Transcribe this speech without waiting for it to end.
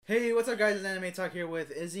Hey, what's up, guys? It's Anime Talk here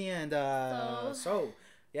with Izzy and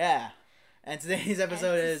yeah. And today's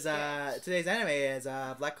episode is today's anime is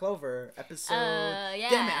Black Clover episode. Yeah.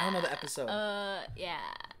 Damn it, I don't know the episode. Yeah.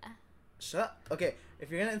 Shut up. Okay,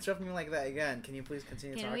 if you're gonna interrupt me like that again, can you please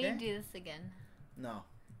continue talking? Can we do this again? No.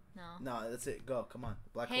 No. No, that's it. Go. Come on.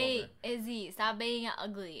 Black Hey, Clover. Izzy, stop being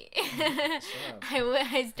ugly. Shut up.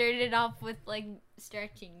 I started off with like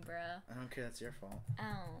stretching, bro. I don't care. That's your fault.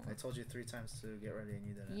 Oh. I told you 3 times to get ready and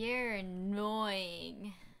you didn't. You're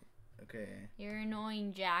annoying. Okay. You're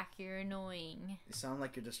annoying, Jack. You're annoying. You sound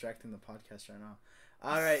like you're distracting the podcast right now.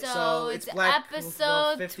 Alright, so So it's it's Black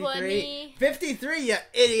episode 53. 20. 53, you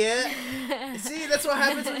idiot! See, that's what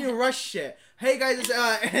happens when you rush shit. Hey guys, it's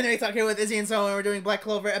Anime Talk here with Izzy and So, and we're doing Black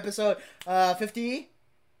Clover episode 50.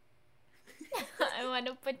 I want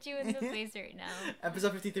to put you in the face right now.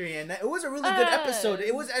 Episode 53, and it was a really good episode.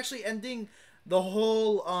 It was actually ending the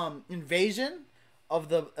whole invasion of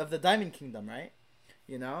the Diamond Kingdom, right?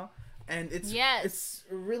 You know? And it's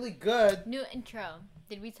really good. New intro.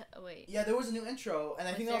 Did we wait? Yeah, there was a new intro, and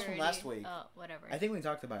I think that was from last week. Oh, whatever. I think we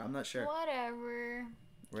talked about it. I'm not sure. Whatever.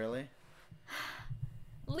 Really?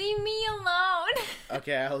 Leave me alone.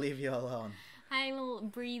 Okay, I'll leave you alone. I'm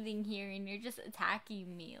breathing here, and you're just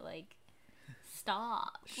attacking me. Like,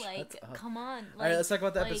 stop. Like, up. come on. Like, All right, let's talk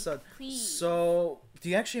about the episode. Please. So, do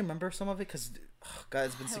you actually remember some of it? Because, God,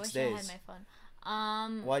 it's been I 6 wish days. I had my phone.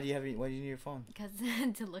 Why do you need your phone? Because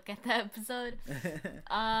to look at the episode.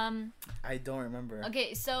 I don't remember.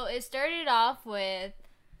 Okay, so it started off with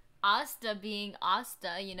Asta being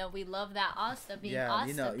Asta. You know, we love that Asta being Asta.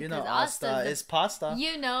 you know, because Asta Asta's is pasta.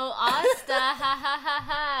 You know, Asta. Ha ha ha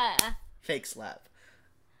ha. Fake slap.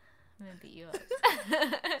 I'm gonna beat you up.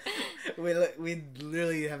 We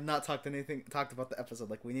literally have not talked about the episode.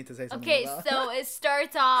 Like, we need to say something. Okay, about so it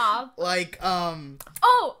starts off. Like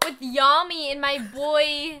Oh, with Yami and my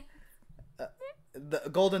boy. the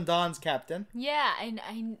Golden Dawn's captain. Yeah, and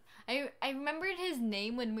I remembered his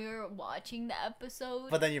name when we were watching the episode.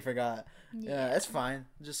 But then you forgot. Yeah, it's fine.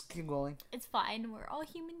 Just keep going. It's fine. We're all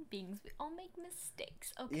human beings. We all make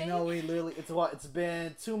mistakes. Okay. You know, it's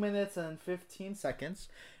been 2 minutes and 15 seconds,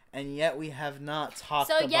 and yet we have not talked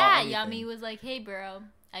about anything. Yami was like, "Hey, bro,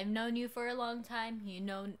 I've known you for a long time.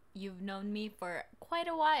 You've known me for quite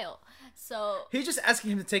a while. So he's just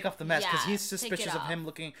asking him to take off the mask because he's suspicious of him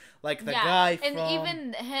looking like the guy from.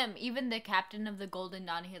 And even the captain of the Golden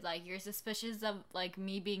Dawn, he's like, "You're suspicious of like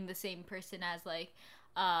me being the same person as like,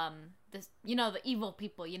 this, you know, the evil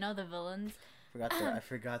people, you know, the villains." I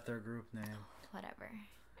forgot their group name. Whatever.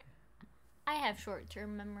 I have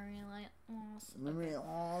short-term memory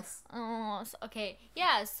loss. Okay,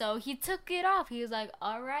 yeah, so he took it off. He was like,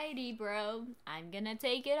 "Alrighty, bro, I'm gonna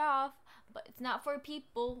take it off. But it's not for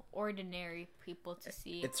ordinary people to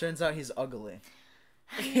see." It turns out he's ugly.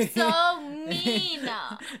 You're so mean.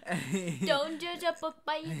 Don't judge a book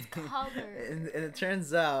by its cover. And it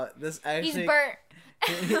turns out this actually... He's burnt.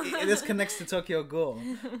 This connects to Tokyo Ghoul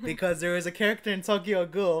because there was a character in Tokyo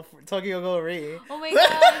Ghoul Re. Oh my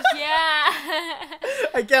gosh, yeah.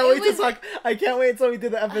 I can't wait until we do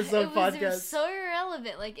the episode podcast. It was so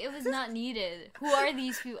irrelevant. Like, it was not needed. Who are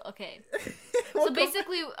these people? Okay. So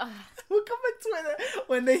basically... we'll come back to it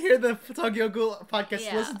when they hear the Tokyo Ghoul podcast.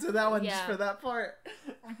 Yeah. Listen to that one just for that part.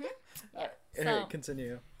 Mm-hmm. Yeah. So,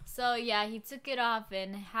 continue. So, yeah, he took it off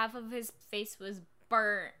and half of his face was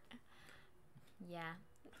burnt. Yeah.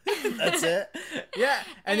 That's it. Yeah,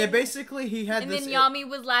 and then basically he had and this. And then Yami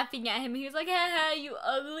was laughing at him. He was like, "Haha, you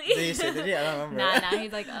ugly." Did he say that? I don't remember. Nah.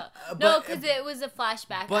 He's like, no, because it was a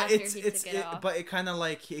flashback after he took it off. But it kind of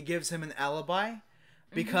like it gives him an alibi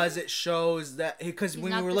because it shows that because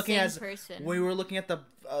when we were looking at the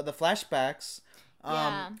flashbacks.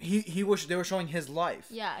 They were showing his life.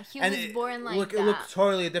 Yeah, he was born like that. It looked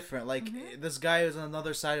totally different. Like this guy is on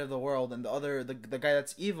another side of the world, and the guy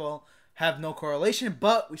that's evil have no correlation.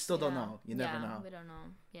 But we still don't know. You never know. We don't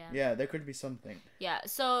know. Yeah. Yeah, there could be something. Yeah.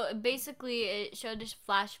 So basically, it showed this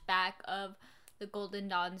flashback of the Golden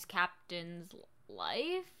Dawn's captain's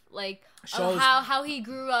life. Like how he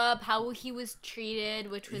grew up, how he was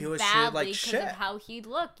treated, which was badly because of how he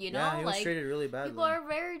looked, you know? Yeah, he was treated really badly. People are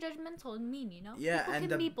very judgmental and mean, you know? Yeah, people and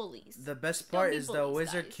can be bullies. The best part is the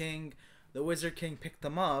Wizard King picked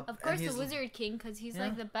them up. Of course, the Wizard King, because he's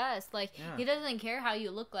like the best. Like he doesn't care how you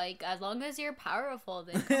look like, as long as you're powerful.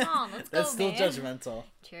 Then come on, let's go, That's still judgmental.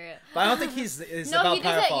 True. But I don't think he's about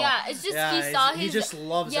powerful. Yeah, it's just he just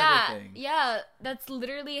loves everything. Yeah, that's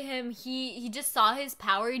literally him. He just saw his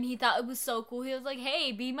power and he thought it was so cool. He was like,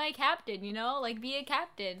 "Hey, be my captain, you know? Like, be a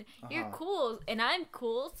captain. You're cool, and I'm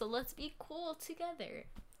cool, so let's be cool together."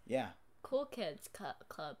 Yeah. Cool Kids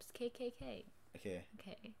Clubs, KKK. Okay.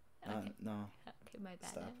 No. Okay, my bad.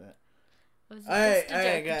 Stop it. It was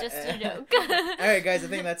just a joke. All right, guys. I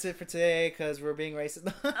think that's it for today because we're being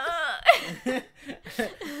racist.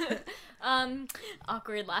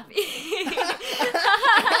 Awkward laughing.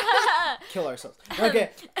 Kill ourselves. Okay.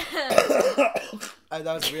 That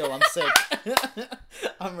was real. I'm sick.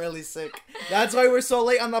 I'm really sick. That's why we're so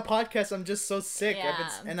late on the podcast. I'm just so sick. Yeah.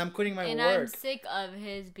 And I'm quitting my work. And I'm sick of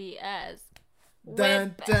his BS.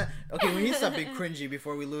 Dun, dun. Okay, we need to stop being cringy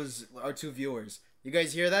before we lose our 2 viewers. You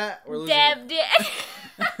guys hear that? We're losing.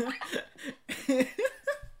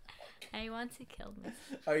 I want to kill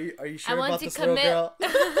myself. Are you sure about this little girl?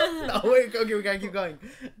 No, wait. Okay, we gotta keep going.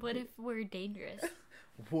 What if we're dangerous?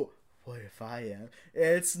 What if I am?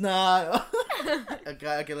 It's not.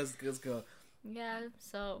 Okay, let's go. Yeah.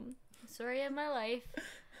 So, story of my life.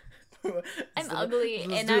 I'm ugly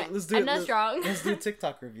and I'm not strong. Let's do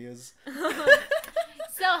TikTok reviews.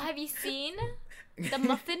 So, have you seen the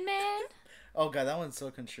Muffin Man? Oh god, that one's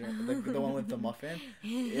so contrived. The one with the muffin.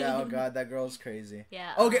 Yeah. Oh god, that girl's crazy.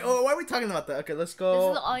 Yeah. Okay. Oh, why are we talking about that? Okay, let's go.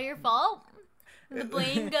 This is all your fault. The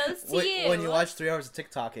blame goes to you. When you watch 3 hours of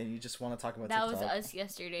TikTok and you just want to talk about that TikTok. That was us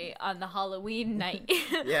yesterday on the Halloween night.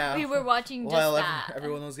 Yeah. We were watching just that.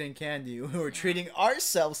 Everyone was getting candy. We were treating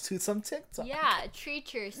ourselves to some TikTok. Yeah,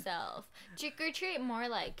 treat yourself. Trick or treat, more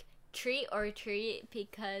like treat or treat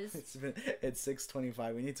because... It's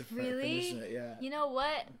 6:25. We need to really? finish it. Yeah. You know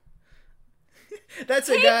what? That's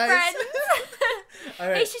it, guys. Friends. All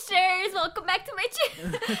right. Hey, sisters. Welcome back to my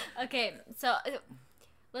channel. Okay, so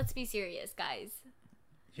let's be serious, guys.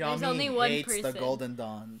 There's only one person. The Golden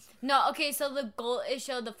Dawns. No, okay, so it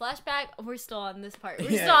showed the flashback. We're still on this part. We're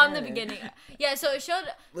still on the beginning. Yeah, so it showed...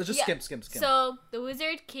 Let's just skim. So, the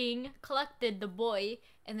Wizard King collected the boy,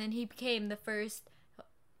 and then he became the first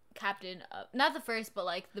captain of... Not the first, but,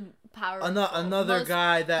 like, the powerful... Another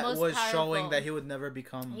guy that was showing that he would never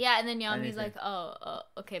become... Yeah, and then Yami's like, oh,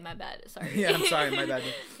 okay, my bad. Sorry. Yeah, I'm sorry, my bad.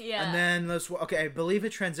 Yeah. And then, I believe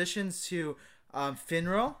it transitions to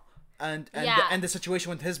Finral. And the situation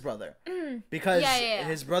with his brother, because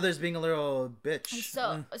his brother's being a little bitch.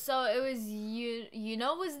 So it was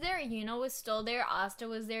Yuno was there, Yuno was still there, Asta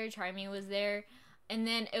was there, Charming was there, and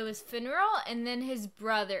then it was Finral, and then his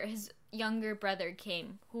younger brother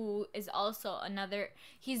came, who is also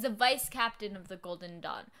he's the vice captain of the Golden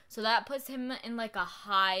Dawn. So that puts him in like a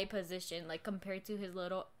high position, like compared to his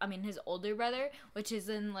older brother, which is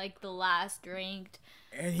in like the last ranked.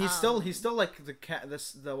 And he's still like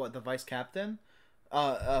the vice captain,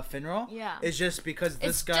 Finral. Yeah. It's just because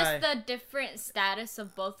this guy. It's just the different status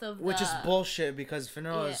of both of them. Which is bullshit because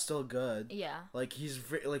Finral is still good. Yeah. Like he's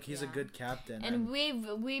a good captain. And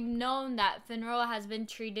we've known that Finral has been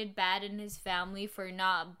treated bad in his family for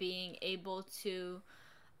not being able to,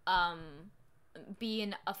 be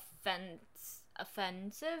an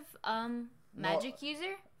offensive magic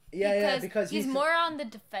user. Yeah, because he's more on the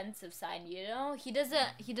defensive side, you know? He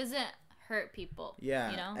doesn't hurt people.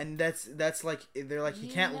 Yeah. You know? And that's like they're like he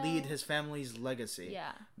can't lead his family's legacy.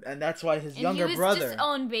 Yeah. And that's why his younger brother he was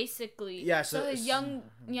disowned basically. Yeah, so his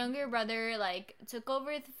younger brother like took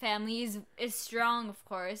over the family. Is strong, of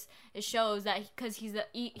course. It shows that because he's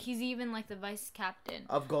even like the vice captain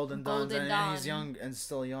of Golden Dawn, and he's young and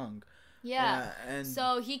still young. Yeah. And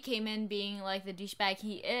so he came in being like the douchebag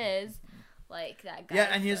he is. Like that guy. Yeah,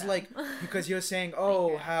 and he's like, because he was saying,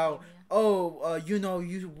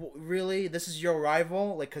 really, this is your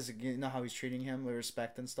rival, like, because you know how he's treating him with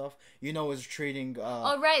respect and stuff. Was treating. This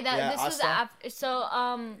Asta. Was after. So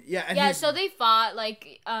so they fought.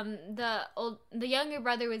 Like the younger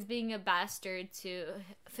brother was being a bastard to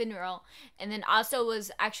Finral, and then Asta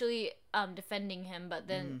was actually defending him, but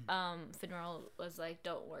then Finral was like,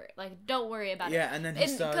 don't worry about it. Yeah, and then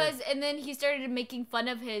he started making fun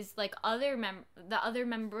of his like the other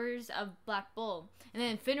members of Black Bull, and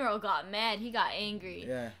then Finral got mad. He got angry.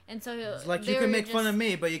 Yeah. And so it's like, you can make fun of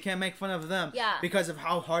me, but you can't make fun of them. Yeah. Because of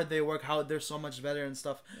how hard they work, how they're so much better and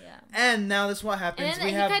stuff. Yeah. And now this is what happens. And then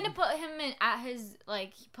he kind of put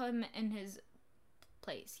him in his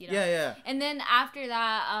place, you know. Yeah. And then after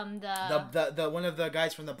that, the one of the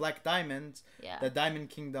guys from the Black Diamonds, the Diamond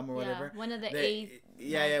Kingdom or whatever. One of the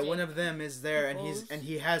one of them is there, and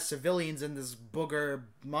he has civilians in this booger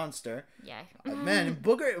monster. Yeah. Man,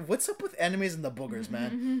 booger. What's up with enemies and the boogers,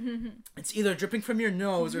 man? It's either dripping from your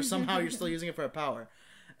nose or somehow you're still using it for a power.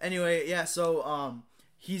 Anyway, yeah. So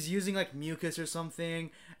he's using like mucus or something,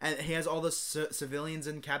 and he has all the civilians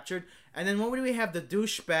captured, And then what do we have? The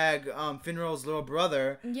douchebag, Finral's little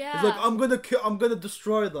brother. Yeah. He's like, I'm gonna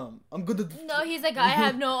destroy them. No, he's like, I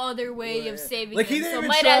have no other way of saving them. So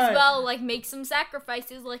might as well like make some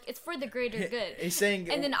sacrifices. Like it's for the greater good. He's saying.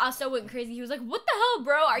 And then Asta went crazy. He was like, what the hell,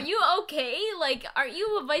 bro? Are you okay? Like, aren't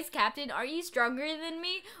you a vice captain? Are you stronger than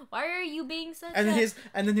me? Why are you being such? And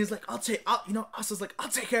then he's like, Asta's like, I'll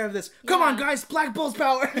take care of this. Come on, guys, Black Bull's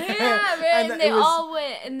power. Yeah, man. And they all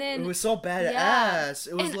went, and then it was so badass.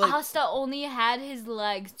 It was like Asta only had his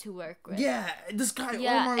legs to work with. Yeah, this guy.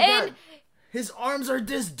 Yeah. Oh my god, his arms are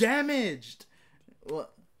this damaged.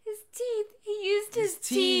 What? His teeth. He used his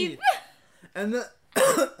teeth. And the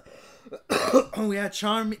we had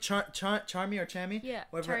Charmy or Chammy. Yeah,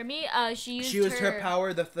 Charmy. She used her power.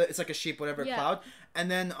 It's like a sheep, whatever cloud. And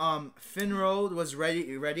then Finrod was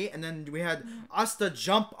ready, and then we had Asta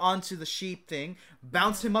jump onto the sheep thing,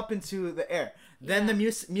 bounce him up into the air. Then the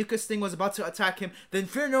mucus thing was about to attack him. Then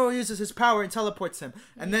Finrod uses his power and teleports him.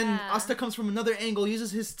 And then Asta comes from another angle,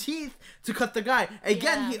 uses his teeth to cut the guy.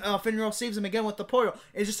 Again, Finrod saves him again with the portal.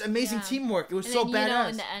 It's just amazing teamwork. It was so badass.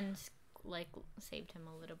 In the end, like saved him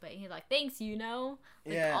a little bit. He's like, thanks, Yuno.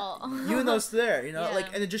 Like, Yuno's there,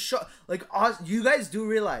 like, and it just show like you guys do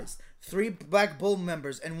realize 3 Black Bull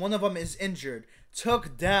members and one of them is injured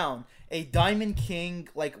took down a Diamond King,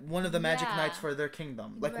 like one of the Magic Knights for their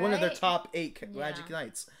kingdom, like one of their top 8 Magic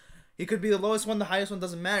Knights. He could be the lowest one, the highest one,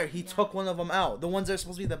 doesn't matter. He took one of them out. The ones that are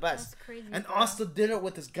supposed to be the best. That's crazy. And Asta did it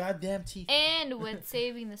with his goddamn teeth. And with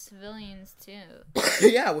saving the civilians too.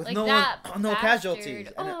 Yeah, with like no casualties.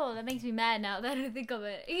 Oh, that makes me mad now that I think of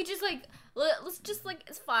it. He just like, let's just like,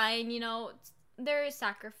 it's fine, they're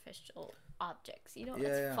sacrificial objects,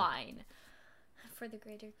 it's fine. For the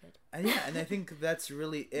greater good. And I think that's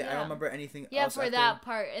really it. I don't remember anything else. Yeah, for that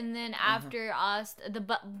part. And then after Asta,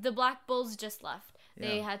 the Black Bulls just left.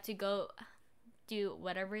 They had to go do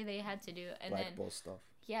whatever they had to do. And Black Bull stuff.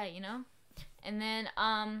 Yeah, And then,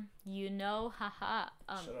 Yuno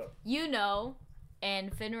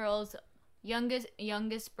and Finral's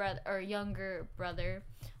youngest brother, or younger brother,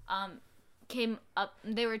 came up.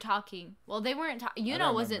 They were talking. Well, they weren't talking.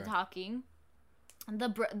 Yuno wasn't talking.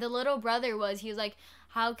 The little brother was. He was like,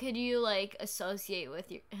 how could you like associate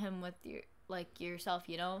with him with your like yourself?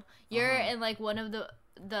 You're in like one of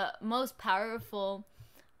the most powerful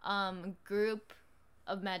group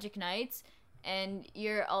of Magic Knights, and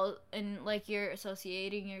you're you're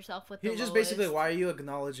associating yourself with. He's just basically, why are you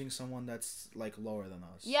acknowledging someone that's like lower than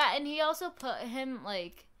us? Yeah, and he also put him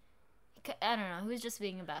like, I don't know. He was just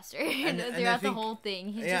being a bastard throughout the whole thing.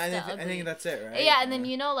 He's I think that's it, right? Yeah, and then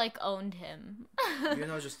owned him.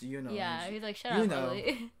 Yeah, he's like, shut up,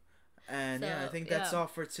 Ugly. And I think that's all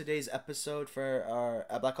for today's episode for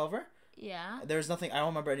our Black Clover. Yeah. There's nothing. I don't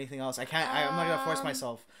remember anything else. I'm not gonna force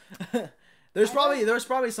myself. There's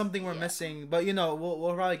probably something we're missing, but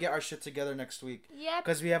we'll probably get our shit together next week. Yeah.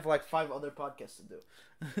 Because we have like 5 other podcasts to do.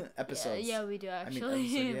 Episodes. Yeah, we do actually.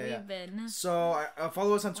 We've been. So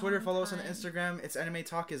follow us on Twitter. Follow us on Instagram. It's Anime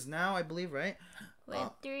Talk is now, I believe, right?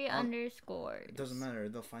 With 3 underscores. It doesn't matter.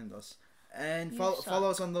 They'll find us. And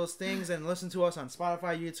follow us on those things and listen to us on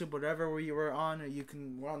Spotify, YouTube, whatever we were on.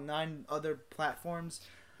 We're on 9 other platforms.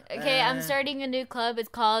 Okay, I'm starting a new club. It's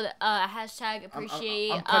called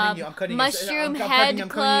 #appreciate I'm cutting you. Mushroom Head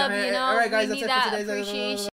Club. All right, guys, we need that's it for today's appreciation.